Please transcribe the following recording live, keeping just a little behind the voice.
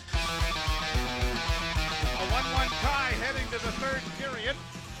into the third period,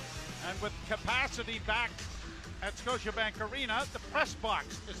 and with capacity back at Scotiabank Arena, the press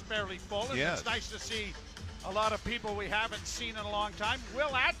box is fairly full, and Yes. it's nice to see a lot of people we haven't seen in a long time.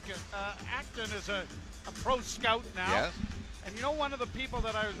 Will Acton is a pro scout now. Yes. And you know, one of the people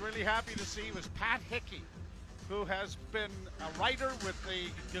that I was really happy to see was Pat Hickey, who has been a writer with the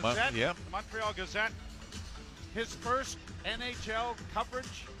Gazette, yeah. the Montreal Gazette. His first NHL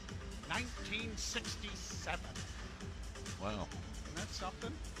coverage, 1967. Wow. Isn't that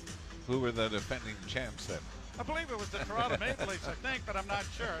something? Who were the defending champs then? I believe it was the Toronto Maple Leafs, I think, but I'm not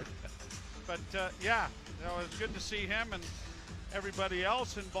sure. But yeah, it was good to see him and everybody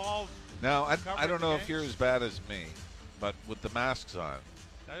else involved. Now, I Covering don't the know if games. you're as bad as me, but with the masks on.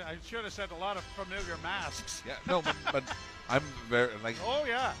 I should have said a lot of familiar masks. Yeah, no, but I'm very, like, Oh,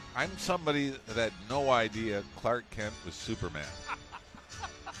 yeah. I'm somebody that had no idea Clark Kent was Superman.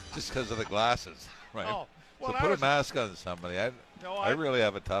 Just because of the glasses, right? Oh, well, so I put a was- mask on somebody. No, I really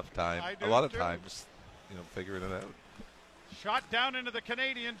have a tough time. I A do lot of too. times, figuring it out. Shot down into the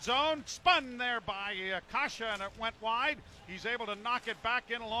Canadian zone, spun there by Kasha, and it went wide. He's able to knock it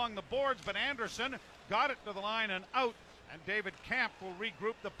back in along the boards, but Anderson got it to the line and out, and David Camp will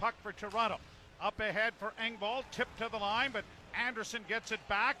regroup the puck for Toronto. Up ahead for Engvall, tipped to the line, but Anderson gets it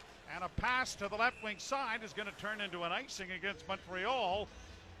back, and a pass to the left wing side is going to turn into an icing against Montreal,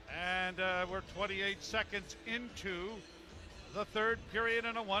 and we're 28 seconds into the third period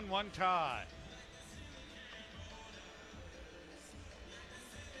and a 1-1 tie.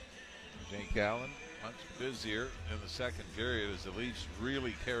 Jake Allen much busier in the second period as the Leafs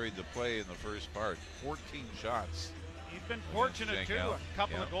really carried the play in the first part. 14 shots. He's been fortunate Jake too. Allen, A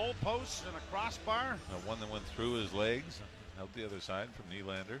couple yeah. of goal posts and a crossbar. One that went through his legs, out the other side from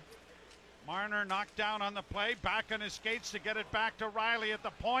Nylander. Marner knocked down on the play, back on his skates to get it back to Riley at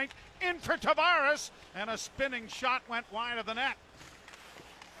the point. In for Tavares, and a spinning shot went wide of the net.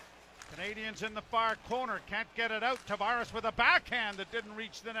 Canadians in the far corner, can't get it out. Tavares with a backhand that didn't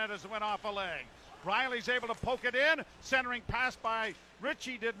reach the net as it went off a leg. Riley's able to poke it in. Centering pass by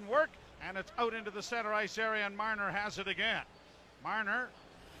Ritchie didn't work, and it's out into the center ice area, and Marner has it again. Marner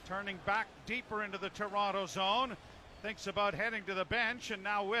turning back deeper into the Toronto zone. Thinks about heading to the bench, and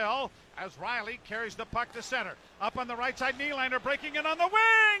now will, as Riley carries the puck to center. Up on the right side, Nylander breaking in on the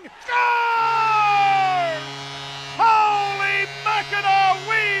wing. Score! Holy Mackinac,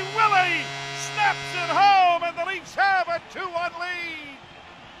 Wee Willie snaps it home, and the Leafs have a 2-1 lead.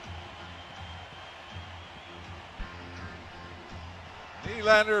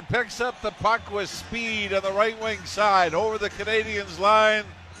 Nylander picks up the puck with speed on the right wing side over the Canadiens line.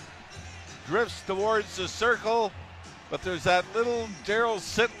 Drifts towards the circle, but there's that little Daryl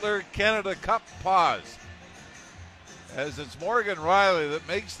Sittler Canada Cup pause. As it's Morgan Riley that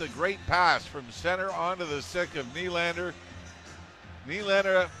makes the great pass from center onto the stick of Nylander.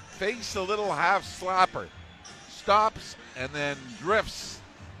 Nylander fakes a little half slapper, stops, and then drifts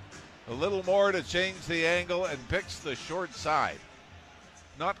a little more to change the angle and picks the short side.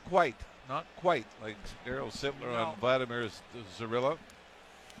 Not quite like Daryl Sittler on Vladimir Zarilla,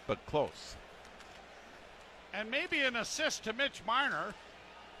 but close. And maybe an assist to Mitch Marner,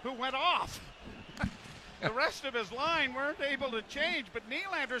 who went off. The rest of his line weren't able to change, but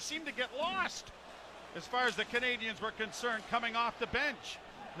Nylander seemed to get lost as far as the Canadians were concerned coming off the bench.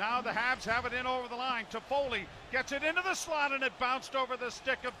 Now the Habs have it in over the line. Toffoli gets it into the slot, and it bounced over the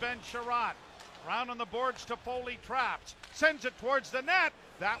stick of Ben Sherratt. Round on the boards, Toffoli traps, sends it towards the net.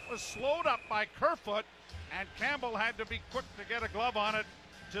 That was slowed up by Kerfoot, and Campbell had to be quick to get a glove on it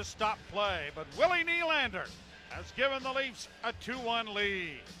to stop play. But Willie Nylander has given the Leafs a 2-1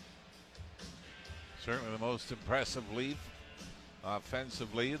 lead. Certainly the most impressive Leaf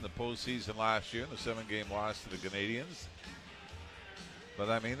offensively in the postseason last year in the 7-game loss to the Canadiens. But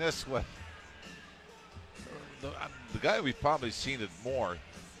I mean, this one, the guy we've probably seen it more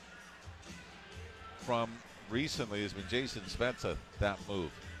from recently has been Jason Spezza. That move,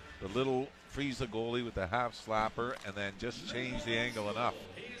 the little freeze the goalie with the half slapper and then just change the angle enough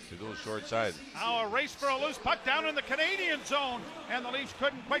to go short side. Now a race for a loose puck down in the Canadian zone, and the Leafs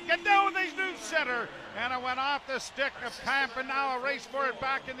couldn't quite get down. They do center, and it went off the stick of Camp, and now a race for it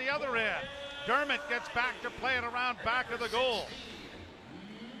back in the other end. Dermott gets back to play it around back of the goal.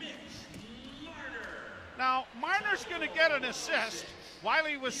 Now Marner's going to get an assist while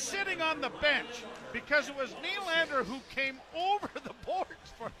he was sitting on the bench, because it was Nylander who came over the boards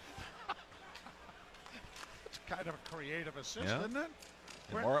for. It's kind of a creative assist, isn't it?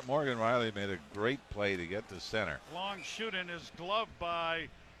 Morgan Riley made a great play to get to center. Long shoot in his glove by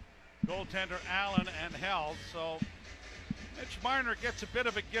goaltender Allen and held. So Mitch Marner gets a bit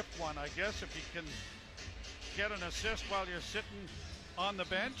of a gift one, I guess, if he can get an assist while you're sitting on the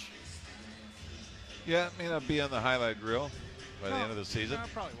bench? Yeah, it may not be on the highlight reel by the end of the season. No,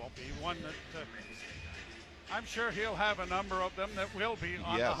 probably won't be one that I'm sure he'll have a number of them that will be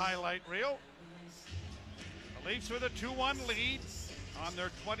on the highlight reel. The Leafs with a 2-1 lead on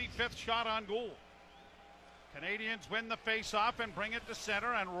their 25th shot on goal. Canadians win the face-off and bring it to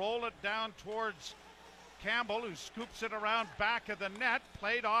center and roll it down towards Campbell, who scoops it around back of the net,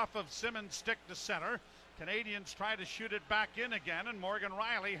 played off of Simmons' stick to center. Canadians try to shoot it back in again, and Morgan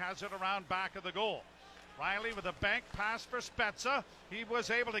Rielly has it around back of the goal. Rielly with a bank pass for Spezza. He was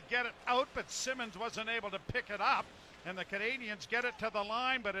able to get it out, but Simmons wasn't able to pick it up. And the Canadians get it to the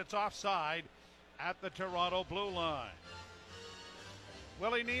line, but it's offside at the Toronto blue line.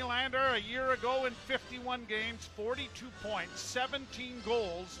 Willie Nylander, a year ago in 51 games, 42 points, 17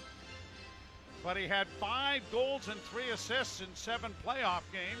 goals. But he had 5 goals and 3 assists in 7 playoff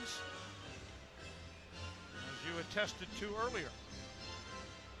games, as you attested to earlier.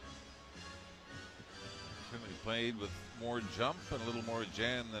 Certainly played with more jump and a little more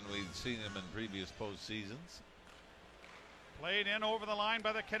jam than we'd seen him in previous postseasons. Played in over the line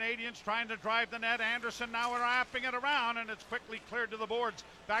by the Canadians, trying to drive the net. Anderson now wrapping it around, and it's quickly cleared to the boards.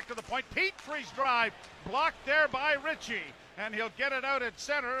 Back to the point. Petrie's drive blocked there by Ritchie, and he'll get it out at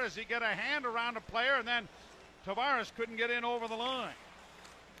center as he get a hand around a player, and then Tavares couldn't get in over the line.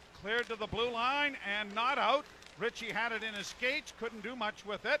 Cleared to the blue line and not out. Ritchie had it in his skates, couldn't do much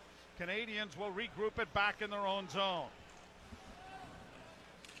with it. Canadians will regroup it back in their own zone.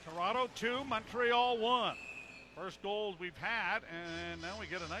 Toronto 2, Montreal 1. First goal we've had, and now we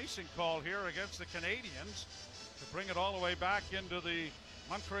get an icing call here against the Canadians to bring it all the way back into the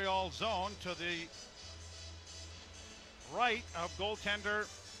Montreal zone to the right of goaltender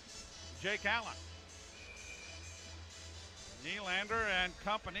Jake Allen. Nylander and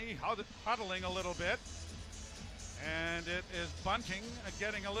company huddling a little bit, and it is Bunting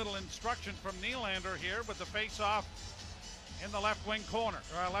getting a little instruction from Nylander here with the face-off in the left wing corner,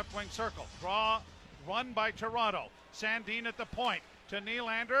 or left wing circle. Run by Toronto. Sandin at the point to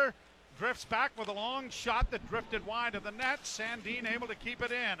Nylander. Drifts back with a long shot that drifted wide of the net. Sandin able to keep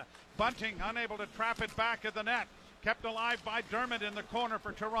it in. Bunting unable to trap it back at the net. Kept alive by Dermott in the corner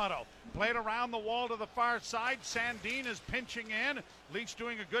for Toronto. Played around the wall to the far side. Sandin is pinching in. Leafs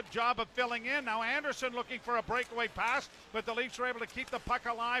doing a good job of filling in. Now Anderson looking for a breakaway pass, but the Leafs are able to keep the puck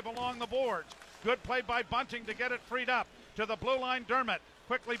alive along the boards. Good play by Bunting to get it freed up. To the blue line, Dermott.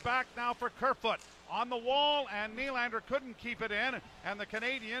 Quickly back now for Kerfoot. On the wall, and Nylander couldn't keep it in, and the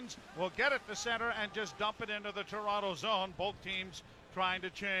Canadians will get it to center and just dump it into the Toronto zone. Both teams trying to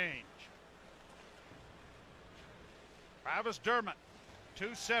change. Travis Dermott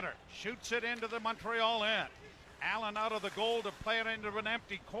to center, shoots it into the Montreal end. Allen out of the goal to play it into an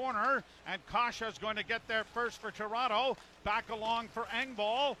empty corner, and Kasha's going to get there first for Toronto. Back along for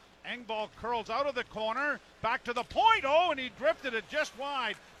Engvall. Engvall curls out of the corner, back to the point. Oh, and he drifted it just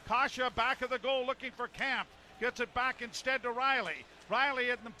wide. Kasha back of the goal looking for Camp. Gets it back instead to Rielly.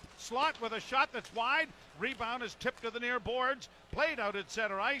 Rielly in the slot with a shot that's wide. Rebound is tipped to the near boards. Played out at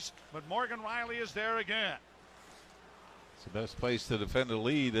center ice, but Morgan Rielly is there again. It's the best place to defend a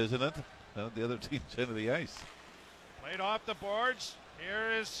lead, isn't it? The other team's into the ice. Played off the boards.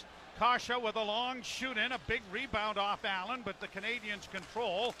 Here is Kasha with a long shoot in. A big rebound off Allen, but the Canadians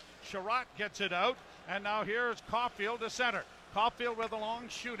control. Sherratt gets it out, and now here's Caulfield to center. Caulfield with a long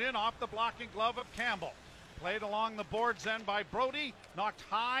shoot in off the blocking glove of Campbell. Played along the boards then by Brody. Knocked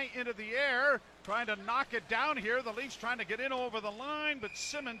high into the air. Trying to knock it down here. The Leafs trying to get in over the line, but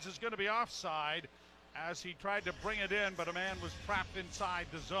Simmons is going to be offside as he tried to bring it in, but a man was trapped inside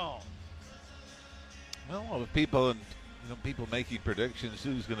the zone. Well, a lot of people, and people making predictions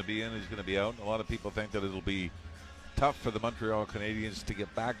who's going to be in, who's going to be out. And a lot of people think that it'll be tough for the Montreal Canadiens to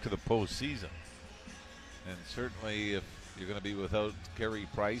get back to the postseason. And certainly if you're going to be without Carey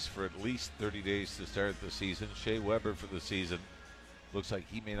Price for at least 30 days to start the season, Shea Weber for the season, looks like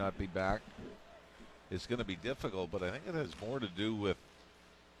he may not be back. It's going to be difficult, but I think it has more to do with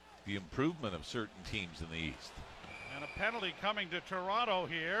the improvement of certain teams in the East. And a penalty coming to Toronto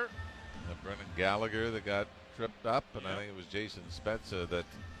here. Brendan Gallagher that got tripped up, and I think it was Jason Spezza that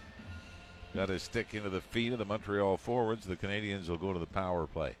got his stick into the feet of the Montreal forwards. The Canadians will go to the power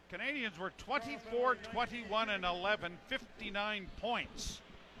play. Canadians were 24, 21, and 11, 59 points.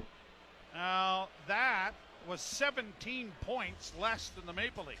 Now that was 17 points less than the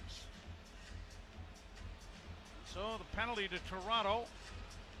Maple Leafs. So the penalty to Toronto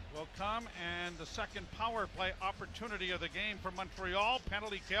will come, and the second power play opportunity of the game for Montreal.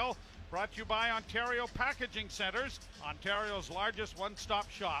 Penalty kill brought to you by Ontario Packaging Centers, Ontario's largest one-stop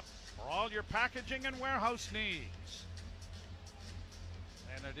shop. for all your packaging and warehouse needs.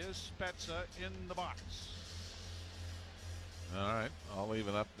 And it is Spezza in the box. All right, all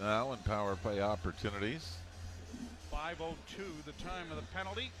even up now in power play opportunities. 5:02 the time of the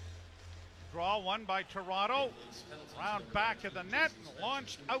penalty. Draw one by Toronto. Round back of the net and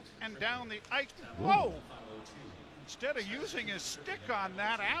launched out and down the ice. Whoa! Instead of using his stick on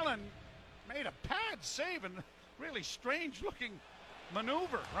that, Allen made a pad save and really strange looking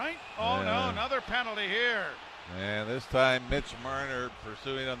maneuver, right? Oh no, another penalty here. And this time Mitch Marner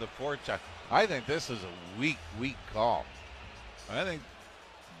pursuing on the forecheck. I think this is a weak call. I think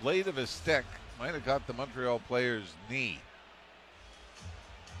blade of his stick might have got the Montreal player's knee.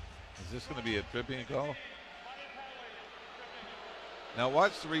 Is this going to be a tripping call? Now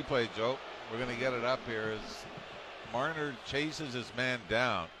watch the replay, Joe. We're going to get it up here as Marner chases his man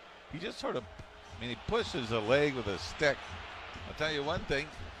down. He just sort of, he pushes a leg with a stick. I'll tell you one thing,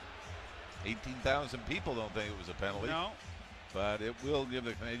 18,000 people don't think it was a penalty. No. But it will give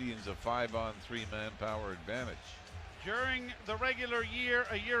the Canadians a 5-on-3 manpower advantage. During the regular year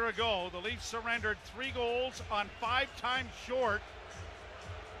a year ago, the Leafs surrendered 3 goals on 5 times short.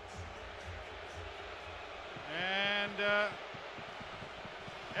 And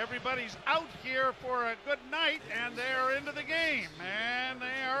everybody's out here for a good night, and they're into the game, and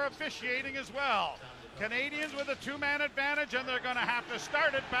they are officiating as well. Canadians with a 2-man advantage, and they're going to have to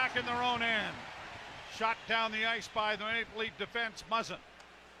start it back in their own end. Shot down the ice by the Maple Leaf defense, Muzzin.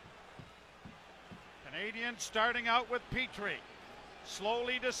 Canadians starting out with Petrie.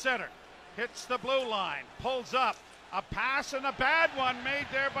 Slowly to center. Hits the blue line. Pulls up. A pass and a bad one made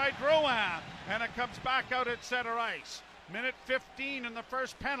there by Drouin. And it comes back out at center ice. Minute 15 in the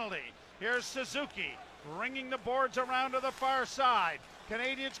first penalty. Here's Suzuki ringing the boards around to the far side.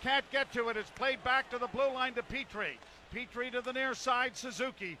 Canadians can't get to it. It's played back to the blue line to Petrie. Petrie to the near side,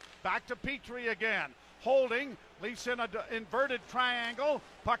 Suzuki. Back to Petrie again. Holding. Leafs in an inverted triangle.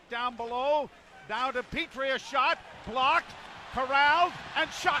 Puck down below. Down to Petrie, a shot. Blocked. Corralled. And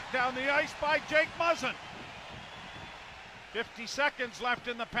shot down the ice by Jake Muzzin. 50 seconds left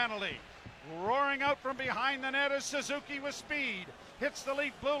in the penalty. Roaring out from behind the net is Suzuki with speed. Hits the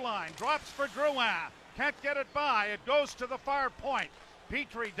Leaf blue line. Drops for Drouin. Can't get it by. It goes to the far point.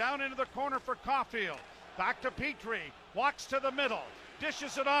 Petrie down into the corner for Caulfield. Back to Petrie. Walks to the middle.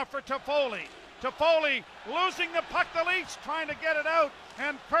 Dishes it off for Toffoli. Toffoli losing the puck. The Leafs trying to get it out.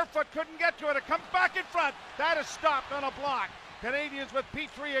 And Kerfoot couldn't get to it. It comes back in front. That is stopped on a block. Canadians with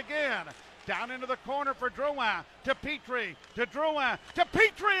Petrie again. Down into the corner for Drouin, to Petrie, to Drouin, to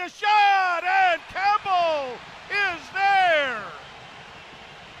Petrie, a shot, and Campbell is there.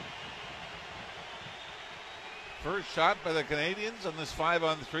 First shot by the Canadians on this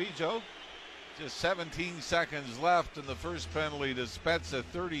 5-on-3, Joe. Just 17 seconds left in the first penalty to Spezza,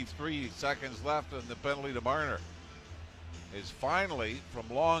 33 seconds left in the penalty to Marner. Is finally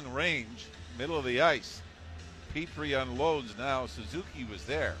from long range, middle of the ice. Petrie unloads now. Suzuki was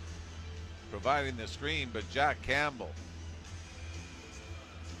there, providing the screen, but Jack Campbell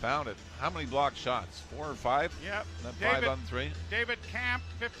found it. How many block shots? 4 or 5? Yep. 5-on-3. David Camp,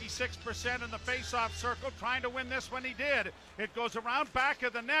 56% in the face-off circle, trying to win this when he did. It goes around back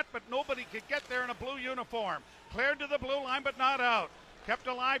of the net, but nobody could get there in a blue uniform. Cleared to the blue line, but not out. Kept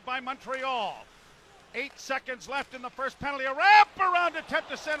alive by Montreal. 8 seconds left in the first penalty. A wrap around attempt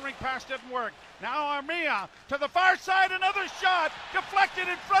to centering pass didn't work. Now Armia to the far side, another shot deflected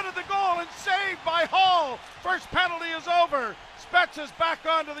in front of the goal and saved by Hall. First penalty is over. Spezza's back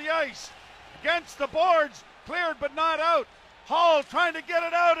onto the ice. Against the boards, cleared but not out. Hall trying to get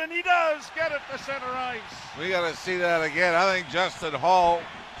it out, and he does get it to center ice. We got to see that again. I think Justin Hall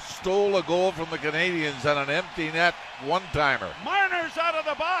stole a goal from the Canadians on an empty net one-timer. Marner's out of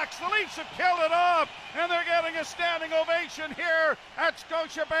the box. The Leafs have killed it off, and they're getting a standing ovation here at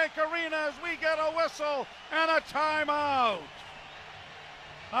Scotiabank Arena as we get a whistle and a timeout.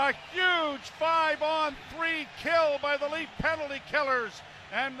 A huge 5-on-3 kill by the Leaf penalty killers,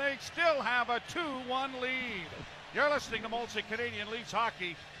 and they still have a 2-1 lead. You're listening to Molson Canadian Leafs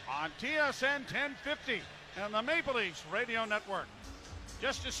Hockey on TSN 1050 and the Maple Leafs Radio Network.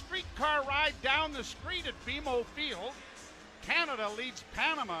 Just a streetcar ride down the street at BMO Field. Canada leads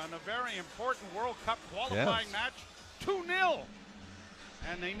Panama in a very important World Cup qualifying match, 2-0.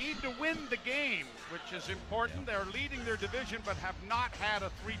 And they need to win the game, which is important. They're leading their division but have not had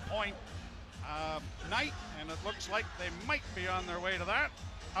a 3-point night, and it looks like they might be on their way to that.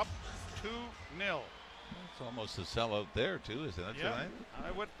 Up 2-0. It's almost a sellout there, too, isn't it? Yeah, tonight?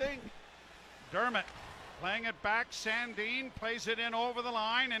 I would think. Dermott playing it back. Sandin plays it in over the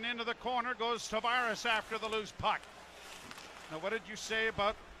line and into the corner goes Tavares after the loose puck. Now, what did you say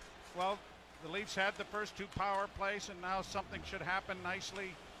about well, the Leafs had the first 2 power plays, and now something should happen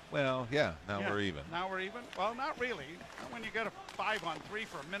nicely. Well, yeah, now we're even. Now we're even? Well, not really. Not when you get a 5-on-3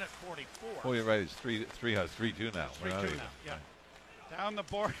 for a minute 44. Oh, you're right. It's 3-2 now. 3-2 now, yeah. Down the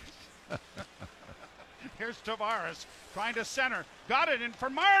board. Here's Tavares trying to center. Got it in for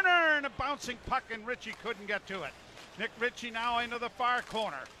Marner, and a bouncing puck, and Ritchie couldn't get to it. Nick Ritchie now into the far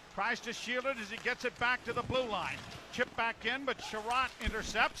corner. Tries to shield it as he gets it back to the blue line. Chip back in, but Sherratt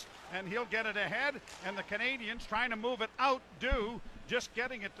intercepts, and he'll get it ahead. And the Canadians trying to move it out, just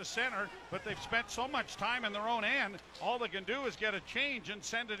getting it to center, but they've spent so much time in their own end, all they can do is get a change and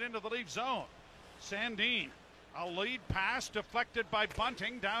send it into the Leaf zone. Sandin, a lead pass deflected by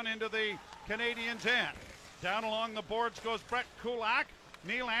Bunting down into the Canadians' end. Down along the boards goes Brett Kulak.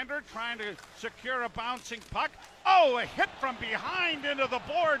 Nylander trying to secure a bouncing puck. Oh, a hit from behind into the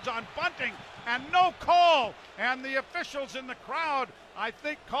boards on Bunting, and no call. And the officials in the crowd, I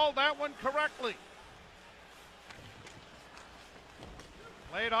think, called that one correctly.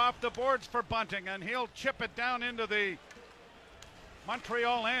 Laid off the boards for Bunting, and he'll chip it down into the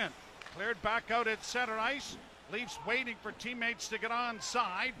Montreal end. Cleared back out at center ice. Leafs waiting for teammates to get on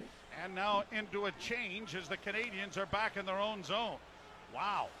side, and now into a change as the Canadians are back in their own zone.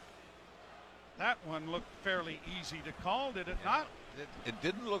 Wow. That one looked fairly easy to call, did it not? It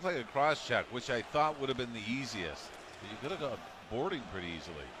didn't look like a cross check, which I thought would have been the easiest. You could have got boarding pretty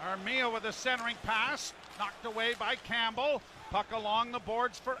easily. Armia with a centering pass, knocked away by Campbell. Puck along the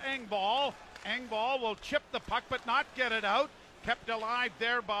boards for Engvall. Engvall will chip the puck but not get it out. Kept alive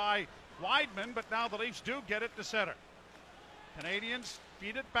there by Weidman, but now the Leafs do get it to center. Canadians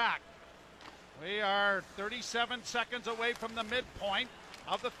feed it back. We are 37 seconds away from the midpoint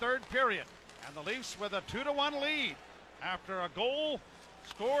of the third period, and the Leafs with a 2-1 lead after a goal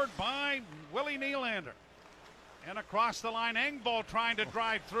scored by Willie Nylander. And across the line, Engvall trying to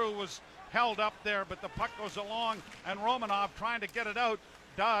drive through was held up there, but the puck goes along, and Romanov trying to get it out.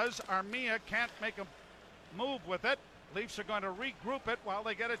 Armia can't make a move with it. Leafs are going to regroup it while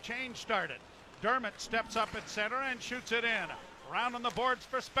they get a change started. Dermott steps up at center and shoots it in. Around on the boards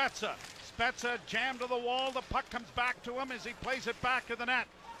for Spezza. Spezza jammed to the wall. The puck comes back to him as he plays it back to the net.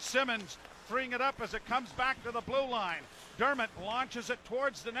 Simmons freeing it up as it comes back to the blue line. Dermott launches it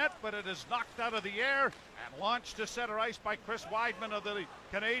towards the net, but it is knocked out of the air and launched to center ice by Chris Weidman of the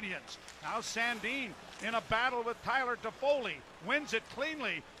Canadians. Now Sandin in a battle with Tyler Toffoli. Wins it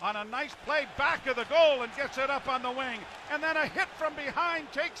cleanly on a nice play back of the goal and gets it up on the wing. And then a hit from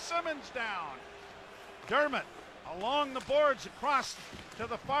behind takes Simmons down. Dermott along the boards across to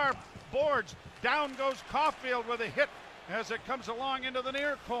the far boards. Down goes Caulfield with a hit as it comes along into the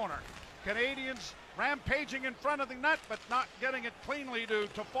near corner. Canadians rampaging in front of the net, but not getting it cleanly to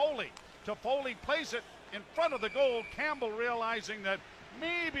Toffoli. Toffoli plays it in front of the goal. Campbell, realizing that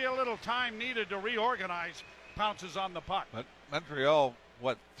maybe a little time needed to reorganize, pounces on the puck. But Montreal,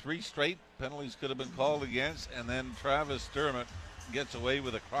 3 straight penalties could have been called against, and then Travis Dermott gets away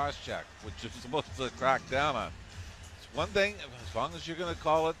with a cross check, which you're supposed to crack down on. It's one thing, as long as you're going to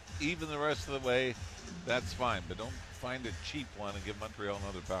call it even the rest of the way, that's fine, but don't find a cheap one and give Montreal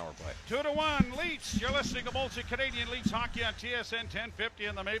another power play. 2-1 Leafs. You're listening to Molson Canadian Leafs Hockey on TSN 1050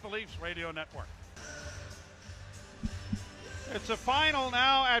 and the Maple Leafs Radio Network. It's a final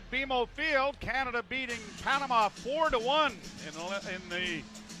now at BMO Field. Canada beating Panama 4-1 in the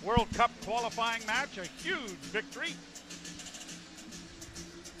World Cup qualifying match. A huge victory.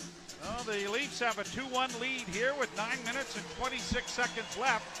 Well, the Leafs have a 2-1 lead here with 9 minutes and 26 seconds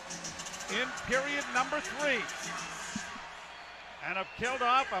left in period number 3. And have killed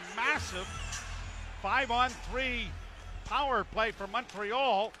off a massive 5-on-3 power play for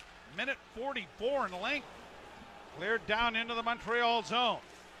Montreal. Minute 44 in length. Cleared down into the Montreal zone.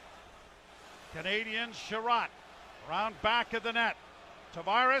 Canadians, Sherratt around back of the net.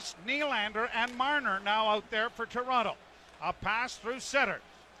 Tavares, Nylander, and Marner now out there for Toronto. A pass through center.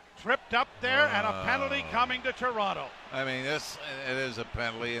 Tripped up there, and a penalty coming to Toronto. I mean, it is a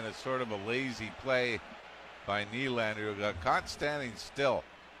penalty, and it's sort of a lazy play by Nylander, who got caught standing still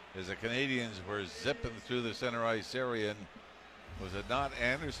as the Canadians were zipping through the center ice area. And was it not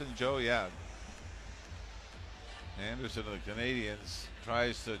Anderson, Joe? Yeah. Anderson of the Canadians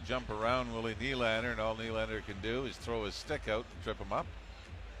tries to jump around Willie Nylander, and all Nylander can do is throw his stick out and trip him up.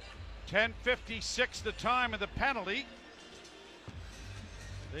 10:56 the time of the penalty.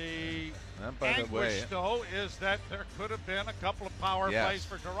 The anguish, though, is that there could have been a couple of power plays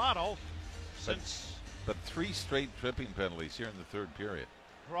for Toronto since. But 3 straight tripping penalties here in the third period.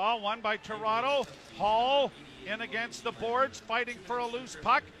 Draw one by Toronto. Hall in against the boards, fighting for a loose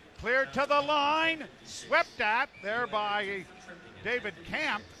puck. Cleared to the line. Swept at there by David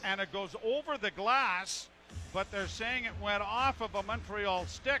Camp, and it goes over the glass, but they're saying it went off of a Montreal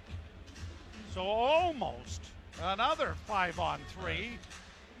stick. So almost another 5-on-3,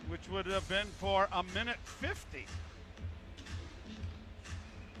 which would have been for a minute 50.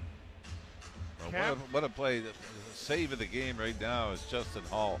 Well, what a play. The save of the game right now is Justin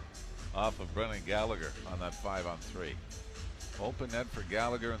Hall off of Brennan Gallagher on that 5-on-3. Open net for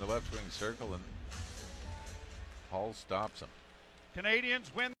Gallagher in the left wing circle, and Hall stops him.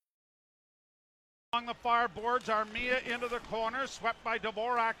 Canadians win along the far boards. Armia into the corner, swept by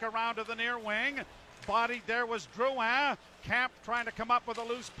Dvorak around to the near wing. Bodied there was Drouin. Camp trying to come up with a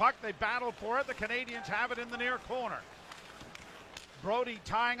loose puck. They battle for it. The Canadians have it in the near corner. Brody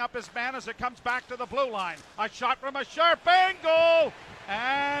tying up his man as it comes back to the blue line. A shot from a sharp angle,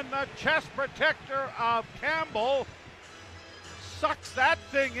 and the chest protector of Campbell sucks that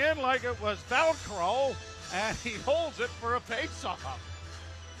thing in like it was Velcro, and he holds it for a face-off.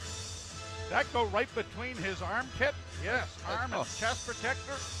 That go right between his armpit? Yes, arm and chest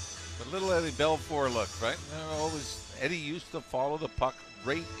protector. The little Eddie Belfour look, right? Eddie used to follow the puck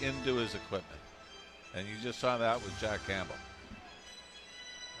right into his equipment, and you just saw that with Jack Campbell.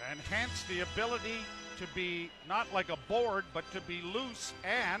 And hence the ability to be not like a board, but to be loose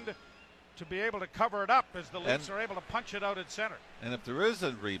and to be able to cover it up as the Leafs are able to punch it out at center. And if there is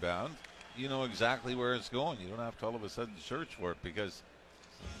a rebound, you know exactly where it's going. You don't have to all of a sudden search for it, because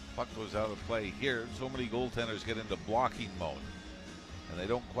puck goes out of play here. So many goaltenders get into blocking mode, and they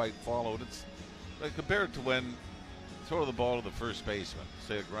don't quite follow it. It's like compared to when throw the ball to the first baseman,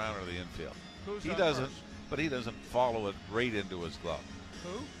 say the ground or the infield. Who's he on doesn't, first? but he doesn't follow it right into his glove.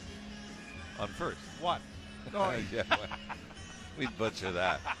 Who? On first. What? No, Yeah, well, we'd butcher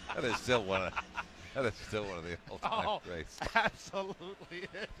that. That is still one of the all-time greats. Absolutely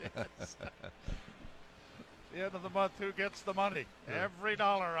it is. The end of the month, who gets the money? Yeah. Every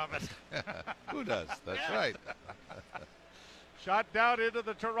dollar of it. Who does? That's right. Shot down into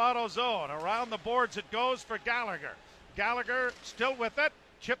the Toronto zone. Around the boards it goes for Gallagher. Gallagher still with it.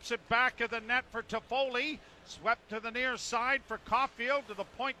 Chips it back to the net for Toffoli. Swept to the near side for Caulfield, to the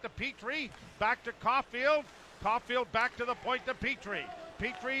point to Petrie. Back to Caulfield. Caulfield back to the point to Petrie.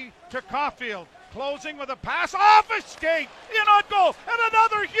 Petrie to Caulfield. Closing with a pass off his skate. In on goal. And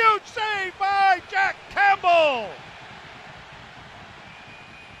another huge save by Jack Campbell.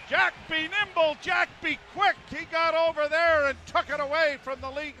 Jack be nimble. Jack be quick. He got over there and took it away from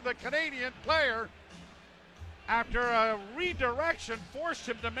the Canadian player. After a redirection, forced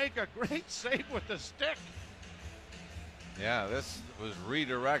him to make a great save with the stick. Yeah, this was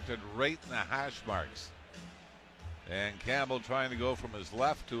redirected right in the hash marks. And Campbell, trying to go from his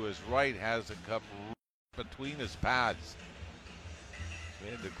left to his right, has it come between his pads. So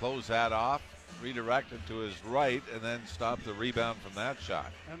he had to close that off, redirect it to his right, and then stop the rebound from that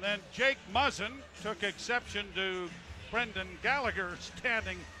shot. And then Jake Muzzin took exception to Brendan Gallagher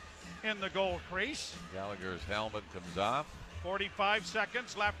standing in the goal crease. Gallagher's helmet comes off. 45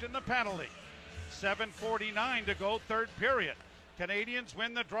 seconds left in the penalty. 7:49 to go, third period. Canadians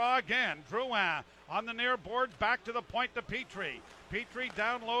win the draw again. Drouin on the near boards, back to the point to Petrie. Petrie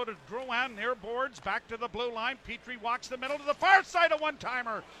down low to Drouin, near boards, back to the blue line. Petrie walks the middle to the far side, a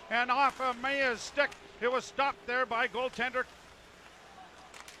one-timer, and off of Maya's stick. It was stopped there by goaltender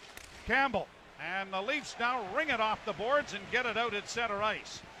Campbell. And the Leafs now ring it off the boards and get it out at center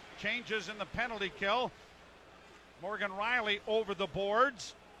ice. Changes in the penalty kill. Morgan Rielly over the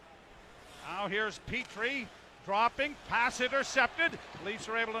boards. Now here's Petrie dropping, pass intercepted. Leafs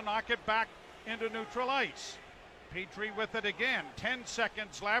are able to knock it back into neutral ice. Petrie with it again. 10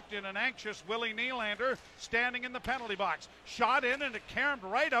 seconds left in an anxious Willie Nylander standing in the penalty box. Shot in and it caromed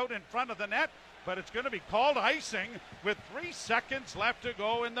right out in front of the net, but it's going to be called icing with 3 seconds left to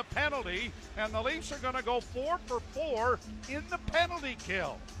go in the penalty, and the Leafs are going to go 4 for 4 in the penalty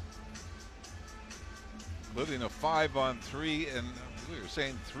kill. Including a 5-on-3, and we were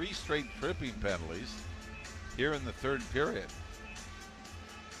saying 3 straight tripping penalties here in the third period.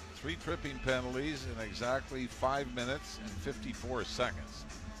 3 tripping penalties in exactly 5 minutes and 54 seconds.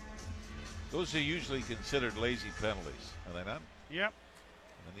 Those are usually considered lazy penalties, are they not? Yep.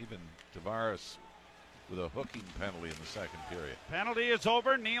 And even Tavares with a hooking penalty in the second period. Penalty is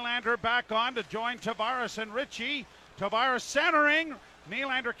over. Nylander back on to join Tavares and Ritchie. Tavares centering.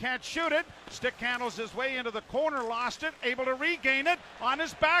 Nylander can't shoot it. Stick handles his way into the corner, lost it, able to regain it on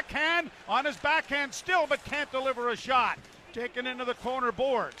his backhand still, but can't deliver a shot. Taken into the corner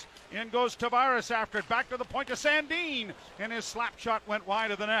boards. In goes Tavares after it, back to the point to Sandin, and his slap shot went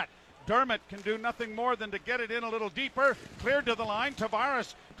wide of the net. Dermott can do nothing more than to get it in a little deeper, cleared to the line.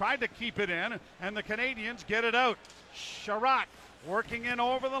 Tavares tried to keep it in, and the Canadians get it out. Sherratt working in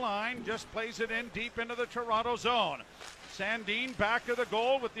over the line, just plays it in deep into the Toronto zone. Sandin back of the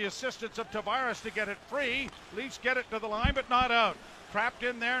goal with the assistance of Tavares to get it free. Leafs get it to the line, but not out. Trapped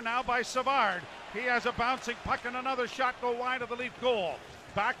in there now by Savard. He has a bouncing puck and another shot go wide of the Leaf goal.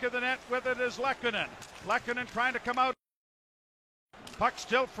 Back of the net with it is Lehkonen. Lehkonen trying to come out. Puck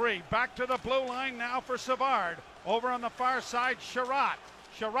still free. Back to the blue line now for Savard. Over on the far side, Sherratt.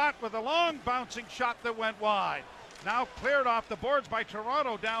 Sherratt with a long bouncing shot that went wide. Now cleared off the boards by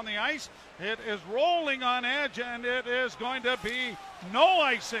Toronto down the ice. It is rolling on edge, and it is going to be no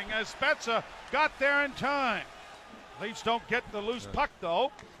icing as Spezza got there in time. Leafs don't get the loose puck,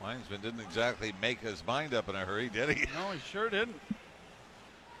 though. Linesman didn't exactly make his mind up in a hurry, did he? No, he sure didn't.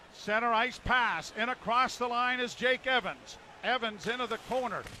 Center ice pass. In across the line is Jake Evans. Evans into the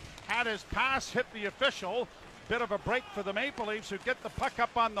corner. Had his pass hit the official. Bit of a break for the Maple Leafs, who get the puck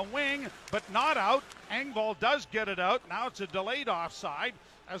up on the wing, but not out. Engvall does get it out. Now it's a delayed offside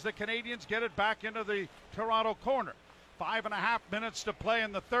as the Canadians get it back into the Toronto corner. 5.5 minutes to play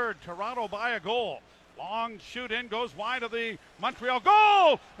in the third. Toronto by a goal. Long shoot in, goes wide of the Montreal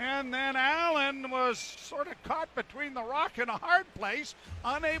goal, and then Allen was sort of caught between the rock and a hard place,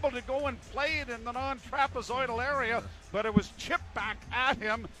 unable to go and play it in the non-trapezoidal area, but it was chipped back at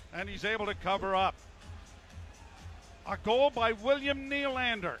him, and he's able to cover up. A goal by William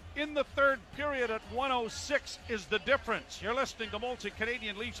Nylander in the third period at 1:06 is the difference. You're listening to Molson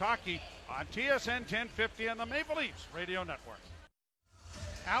Canadian Leafs Hockey on TSN 1050 and the Maple Leafs Radio Network.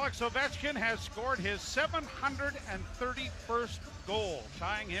 Alex Ovechkin has scored his 731st goal,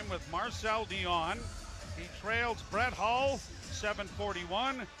 tying him with Marcel Dion. He trails Brett Hull,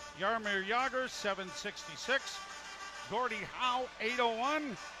 741, Jaromir Jagr, 766, Gordie Howe, 801,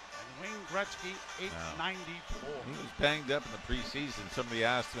 and Wayne Gretzky, 894. He was banged up in the preseason. Somebody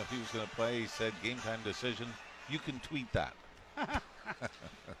asked him if he was going to play. He said, game time decision. You can tweet that. A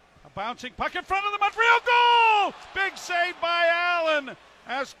bouncing puck in front of the Montreal goal! Big save by Allen.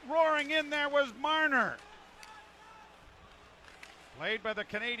 As roaring in there was Marner. Played by the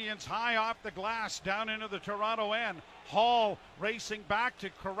Canadians high off the glass down into the Toronto end. Hall racing back to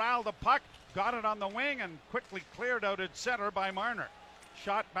corral the puck. Got it on the wing and quickly cleared out at center by Marner.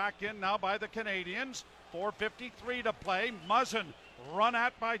 Shot back in now by the Canadians. 4:53 to play. Muzzin run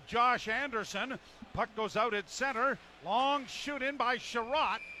at by Josh Anderson. Puck goes out at center. Long shoot in by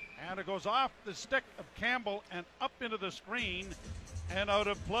Sherratt. And it goes off the stick of Campbell and up into the screen and out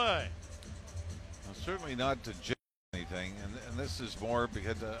of play. Well, certainly not to judge anything, and this is more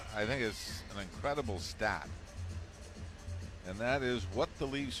because I think it's an incredible stat. And that is what the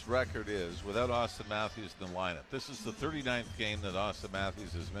Leafs record is without Austin Matthews in the lineup. This is the 39th game that Austin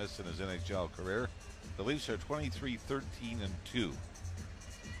Matthews has missed in his NHL career. The Leafs are 23-13-2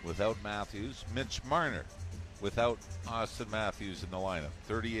 without Matthews. Mitch Marner without Austin Matthews in the lineup.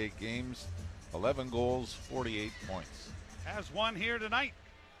 38 games, 11 goals, 48 points. Has one here tonight.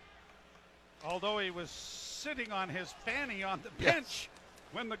 Although he was sitting on his fanny on the bench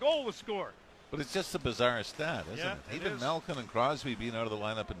when the goal was scored. But it's just a bizarre stat, isn't it? Even is. Malkin and Crosby being out of the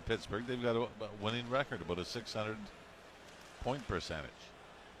lineup in Pittsburgh, they've got a winning record, about a 600-point percentage.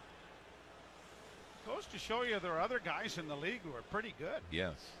 Goes to show you there are other guys in the league who are pretty good.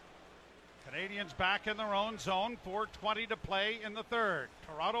 Yes. Canadians back in their own zone. 4:20 to play in the third.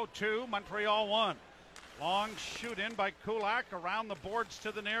 Toronto 2, Montreal 1. Long shoot in by Kulak around the boards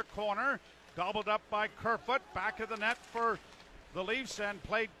to the near corner. Gobbled up by Kerfoot. Back of the net for the Leafs and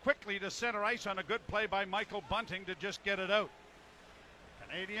played quickly to center ice on a good play by Michael Bunting to just get it out.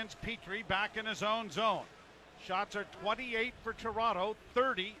 Canadians, Petrie back in his own zone. Shots are 28 for Toronto,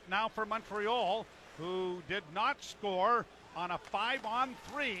 30 now for Montreal, who did not score on a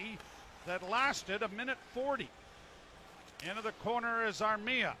 5-on-3 that lasted 1:40. Into the corner is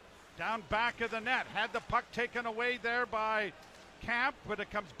Armia. Down back of the net. Had the puck taken away there by Camp, but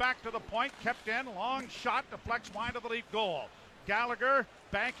it comes back to the point. Kept in. Long shot. Deflects wide of the Leaf goal. Gallagher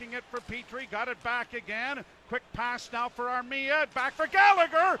banking it for Petrie. Got it back again. Quick pass now for Armia. Back for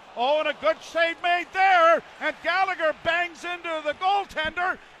Gallagher. Oh, and a good save made there. And Gallagher bangs into the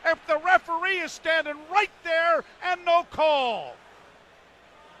goaltender. If the referee is standing right there and no call.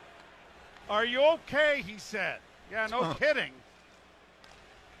 Are you okay? He said. Yeah, no kidding.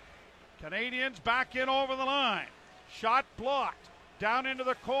 Canadians back in over the line. Shot blocked. Down into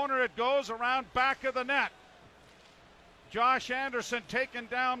the corner it goes, around back of the net. Josh Anderson taken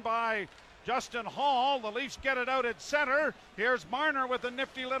down by Justin Hall. The Leafs get it out at center. Here's Marner with a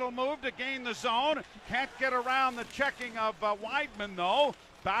nifty little move to gain the zone. Can't get around the checking of Weidman, though.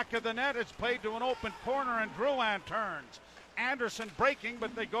 Back of the net, it's played to an open corner, and Drouin turns. Anderson breaking,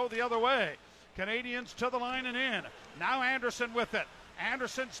 but they go the other way. Canadians to the line and in. Now Anderson with it.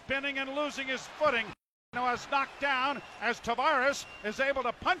 Anderson spinning and losing his footing. Was knocked down as Tavares is able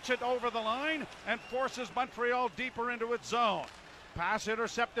to punch it over the line and forces Montreal deeper into its zone. Pass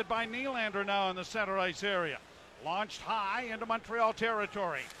intercepted by Nylander now in the center ice area. Launched high into Montreal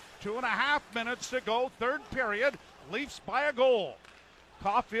territory. 2.5 minutes to go, third period. Leafs by a goal.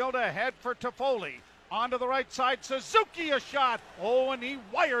 Caulfield ahead for Toffoli. Onto the right side, Suzuki a shot. Oh, and he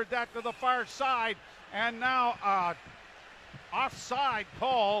wired that to the far side. And now offside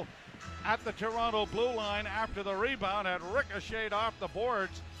call at the Toronto blue line after the rebound had ricocheted off the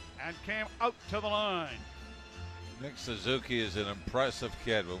boards and came out to the line. Nick Suzuki is an impressive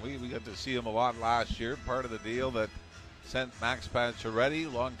kid. When we got to see him a lot last year, part of the deal that sent Max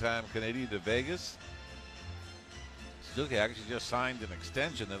Pacioretty, longtime Canadian, to Vegas. Suzuki actually just signed an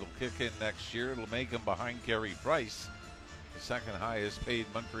extension that'll kick in next year. It'll make him behind Carey Price, the second highest paid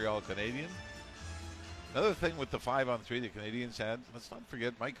Montreal Canadian. Another thing with the 5-on-3 the Canadians had, let's not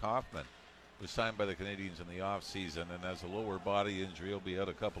forget Mike Hoffman was signed by the Canadians in the offseason and has a lower body injury. He'll be out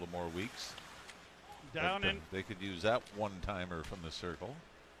a couple of more weeks. They could use that one-timer from the circle.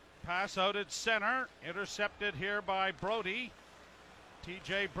 Pass out at center, intercepted here by Brody.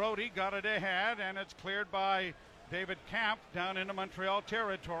 TJ Brody got it ahead, and it's cleared by David Kampf down into Montreal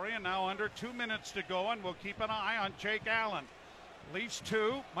territory, and now under 2 minutes to go, and we'll keep an eye on Jake Allen. Leafs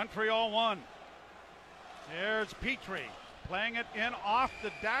 2, Montreal 1. There's Petrie playing it in off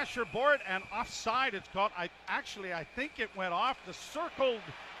the dasher board and offside. It's called. I think it went off the circled,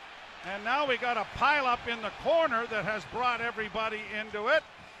 and now we got a pile up in the corner that has brought everybody into it.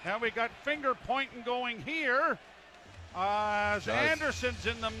 And we got finger pointing going here as Anderson's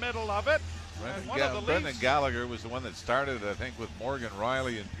in the middle of it. Brendan Gallagher was the one that started, I think, with Morgan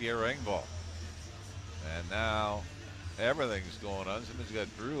Riley and Pierre Engvall. And now everything's going on. Somebody's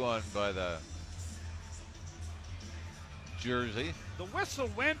got Drew on by the jersey. The whistle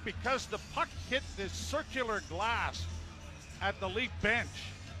went because the puck hit this circular glass at the Leaf bench.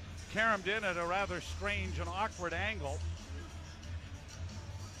 Caromed in at a rather strange and awkward angle.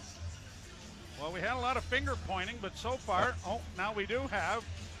 Well, we had a lot of finger pointing, but so far, now we do have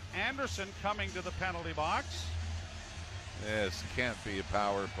Anderson coming to the penalty box. Yes, can't be a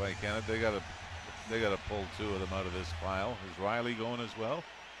power play, can it? They got to pull two of them out of this pile. Is Riley going as well?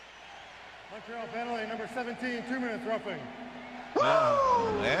 Montreal penalty number 17, 2 minutes roughing.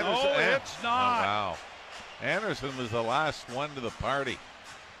 Anderson, it's not. Oh, wow. Anderson was the last one to the party.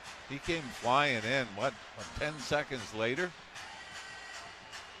 He came flying in, 10 seconds later?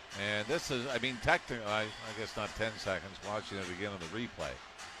 And this is, technically, I guess not 10 seconds, watching it again on the replay.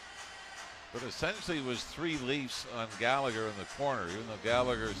 But essentially it was 3 Leafs on Gallagher in the corner, even though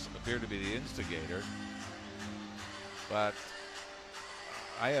Gallagher appeared to be the instigator. But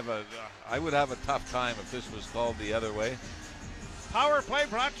I would have a tough time if this was called the other way. Power play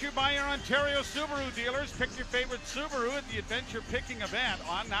brought to you by your Ontario Subaru dealers. Pick your favorite Subaru at the Adventure Picking event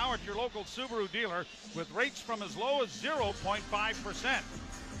on now at your local Subaru dealer with rates from as low as 0.5%.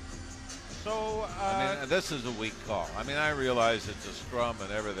 So, this is a weak call. I realize it's a scrum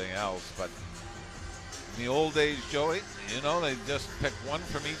and everything else, but in the old days, Joey, they just pick one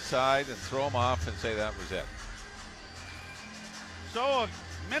from each side and throw them off and say that was it. So, a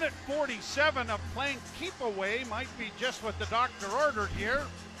minute 47 of playing keep away might be just what the doctor ordered here.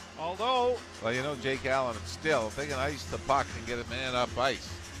 Although, well, Jake Allen, still, if they can ice the puck and get a man up ice,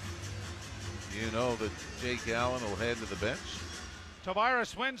 that Jake Allen will head to the bench.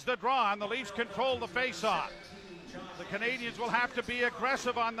 Tavares wins the draw, and the Leafs control the faceoff. The Canadians will have to be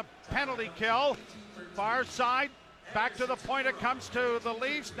aggressive on the penalty kill. Far side, back to the point it comes to the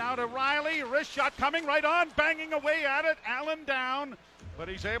Leafs. Now to Riley, wrist shot coming right on, banging away at it. Allen down, but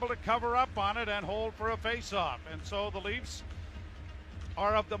he's able to cover up on it and hold for a faceoff. And so the Leafs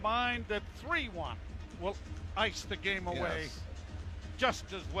are of the mind that 3-1 will ice the game away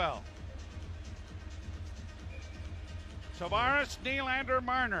just as well. Tavares, Nylander,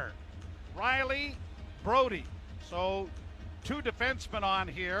 Marner, Riley, Brody. So 2 defensemen on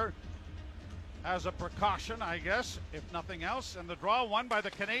here as a precaution, I guess, if nothing else. And the draw won by the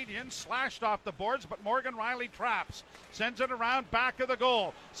Canadians, slashed off the boards, but Morgan Riley traps. Sends it around back of the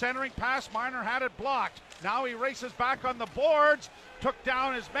goal. Centering pass, Marner had it blocked. Now he races back on the boards. Took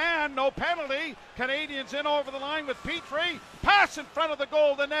down his man, no penalty. Canadians in over the line with Petrie. Pass in front of the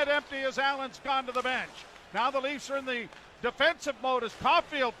goal, the net empty as Allen's gone to the bench. Now the Leafs are in the defensive mode as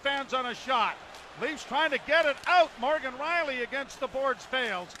Caulfield fans on a shot. Leafs trying to get it out. Morgan Riley against the boards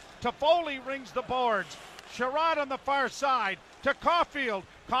fails. Toffoli rings the boards. Sherratt on the far side to Caulfield.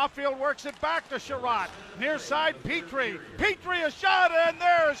 Caulfield works it back to Sherratt. Near side, Petrie. Petrie a shot, and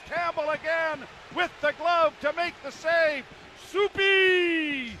there's Campbell again. with the glove to make the save.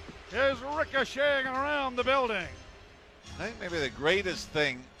 Soupy is ricocheting around the building. I think maybe the greatest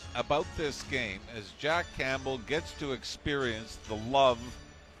thing about this game is Jack Campbell gets to experience the love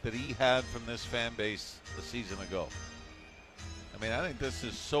that he had from this fan base a season ago. I mean, I think this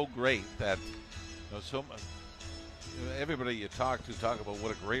is so great that everybody you talk about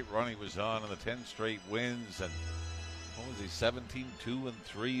what a great run he was on and the 10 straight wins, and what was he,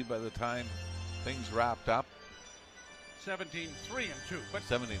 17-2-3 by the time things wrapped up? 17-3-2, but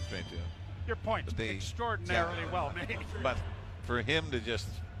 17-3-2. Your point's extraordinarily well made. But for him to just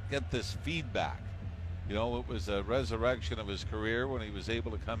get this feedback, it was a resurrection of his career when he was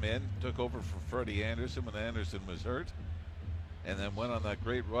able to come in, took over for Freddie Anderson when Anderson was hurt, and then went on that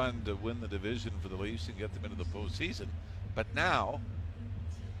great run to win the division for the Leafs and get them into the postseason. But now,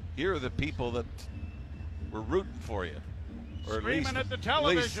 here are the people that were rooting for you. Or screaming at the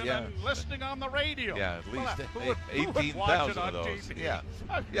television and listening on the radio. Yeah, at least who 18,000 of those. TV?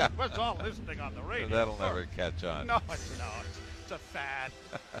 Yeah. It was all listening on the radio. That'll never catch on. No, it's a fad.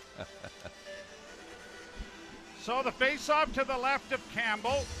 So the face-off to the left of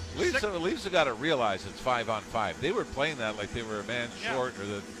Campbell. Leafs have got to realize it's 5-on-5. They were playing that like they were a man short, or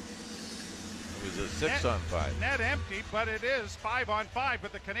that it was a 6-on-5. Net empty, but it is 5-on-5.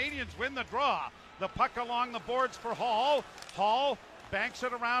 But the Canadians win the draw. The puck along the boards for Hall. Hall banks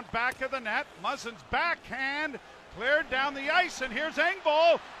it around back of the net. Muzzin's backhand cleared down the ice, and here's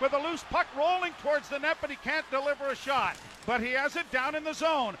Engvall with a loose puck rolling towards the net, but he can't deliver a shot. But he has it down in the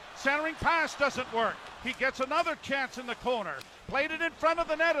zone. Centering pass doesn't work. He gets another chance in the corner. Played it in front of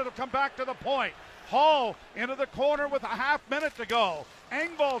the net. It'll come back to the point. Hall into the corner with a half minute to go.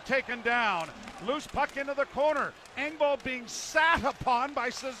 Engvall taken down. Loose puck into the corner. Engvall being sat upon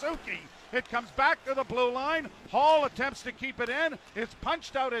by Suzuki. It comes back to the blue line. Hall attempts to keep it in. It's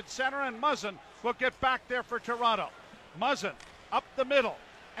punched out at center, and Muzzin will get back there for Toronto. Muzzin up the middle.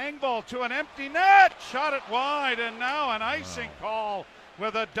 Engvall to an empty net. Shot it wide, and now an icing call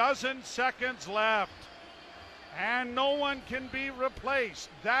with 12 seconds left. And no one can be replaced.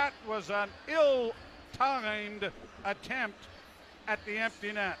 That was an ill-timed attempt at the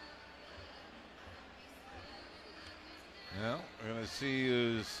empty net. Well, we're going to see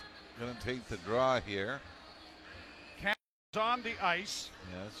who's going to take the draw here. Campbell's on the ice.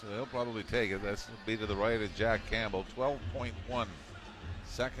 Yeah, so he'll probably take it. That's be to the right of Jack Campbell. 12.1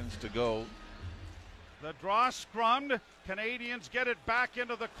 seconds to go. The draw scrummed. Canadians get it back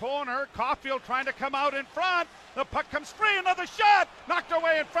into the corner. Caulfield trying to come out in front. The puck comes free. Another shot. Knocked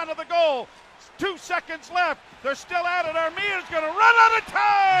away in front of the goal. 2 seconds left. They're still at it. Armia's going to run out of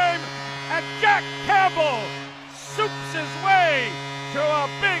time. And Jack Campbell soups his way to a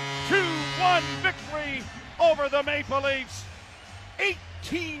big 2-1 victory over the Maple Leafs.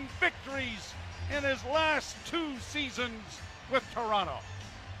 18 victories in his last 2 seasons with Toronto.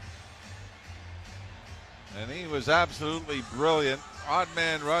 And he was absolutely brilliant. Odd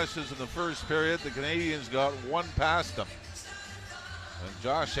man rushes in the first period. The Canadians got one past them. And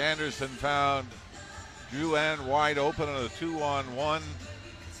Josh Anderson found Drouin wide open on a 2-on-1.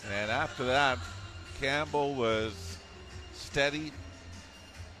 And after that, Campbell was steady,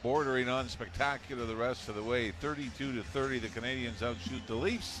 bordering on spectacular the rest of the way. 32-30, the Canadians outshoot the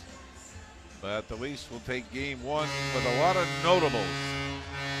Leafs. But the Leafs will take game 1 with a lot of notables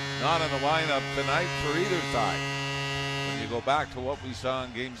not in the lineup tonight for either side. When you go back to what we saw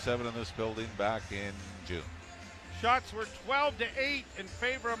in Game 7 in this building back in June. Shots were 12-8 in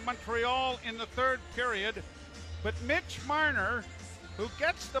favor of Montreal in the third period. But Mitch Marner, who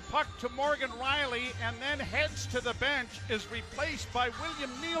gets the puck to Morgan Rielly and then heads to the bench, is replaced by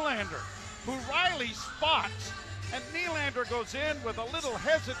William Nylander, who Rielly spots. And Nylander goes in with a little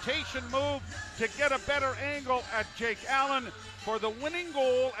hesitation move to get a better angle at Jake Allen for the winning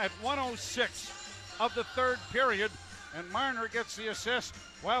goal at 1:06 of the third period. And Marner gets the assist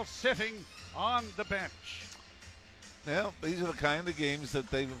while sitting on the bench. Well, these are the kind of games that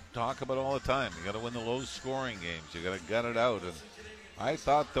they talk about all the time. You got to win the low-scoring games. You got to gut it out. And I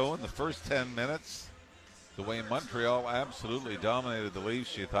thought, though, in the first 10 minutes, the way Montreal absolutely dominated the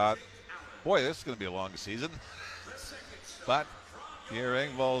Leafs, you thought, boy, this is going to be a long season. But Pierre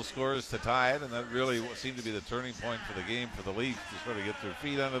Engvall scores to tie it, and that really seemed to be the turning point for the game for the Leafs to sort of get their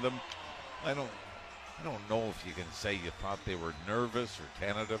feet under them. I don't know if you can say you thought they were nervous or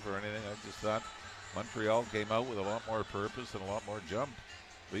tentative or anything. I just thought Montreal came out with a lot more purpose and a lot more jump.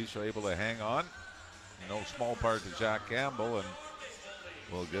 Leafs are able to hang on. No small part to Jack Campbell, and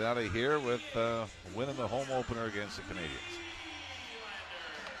we'll get out of here with winning the home opener against the Canadiens.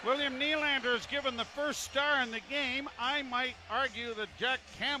 William Nylander is given the first star in the game. I might argue that Jack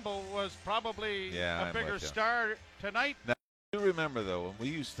Campbell was probably a I'm bigger with you. star tonight. Now, you remember, though, when we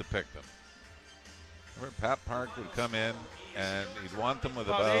used to pick them, remember Pat Park would come in and he'd want them with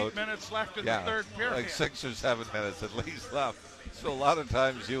About about 8 minutes left in the third period. like 6 or 7 minutes at least left. So a lot of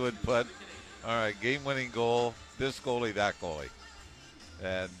times you would put, all right, game-winning goal, this goalie, that goalie.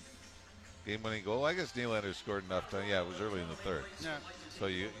 And game-winning goal, I guess Nylander scored enough time. Yeah, it was early in the third. Yeah. So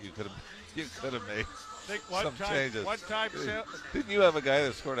you could have made Think some changes. One time, Didn't you have a guy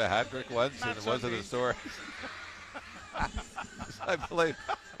that scored a hat trick once Matt and it wasn't a Sundin. story? I believe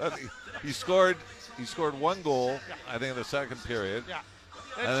he scored one goal, I think, in the second period. yeah.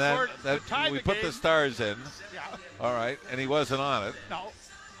 And then to tie we the put game. the stars in. Yeah. All right, and he wasn't on it. No.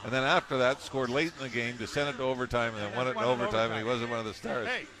 And then after that, scored late in the game to send it to overtime, and then won it in won it in overtime, and he overtime. wasn't one of the stars.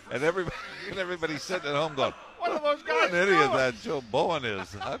 Hey. And everybody's sitting at home going, What are those "What guys an idiot doing?" that Joe Bowen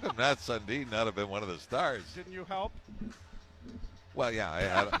is! How come Matt Sundin not have been one of the stars?" Didn't you help? Well, yeah,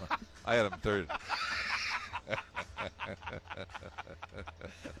 I had him third.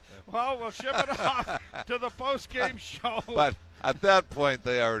 Well, we'll ship it off to the post-game show. But at that point,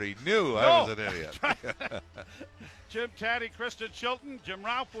 they already knew I was an idiot. Jim Taddy, Kristen Shilton, Jim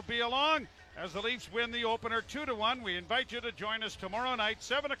Ralph will be along as the Leafs win the opener 2-1. We invite you to join us tomorrow night,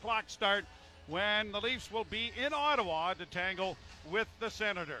 7 o'clock start, when the Leafs will be in Ottawa to tangle with the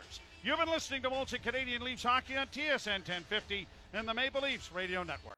Senators. You've been listening to Molson Canadian Leafs Hockey on TSN 1050 and the Maple Leafs Radio Network.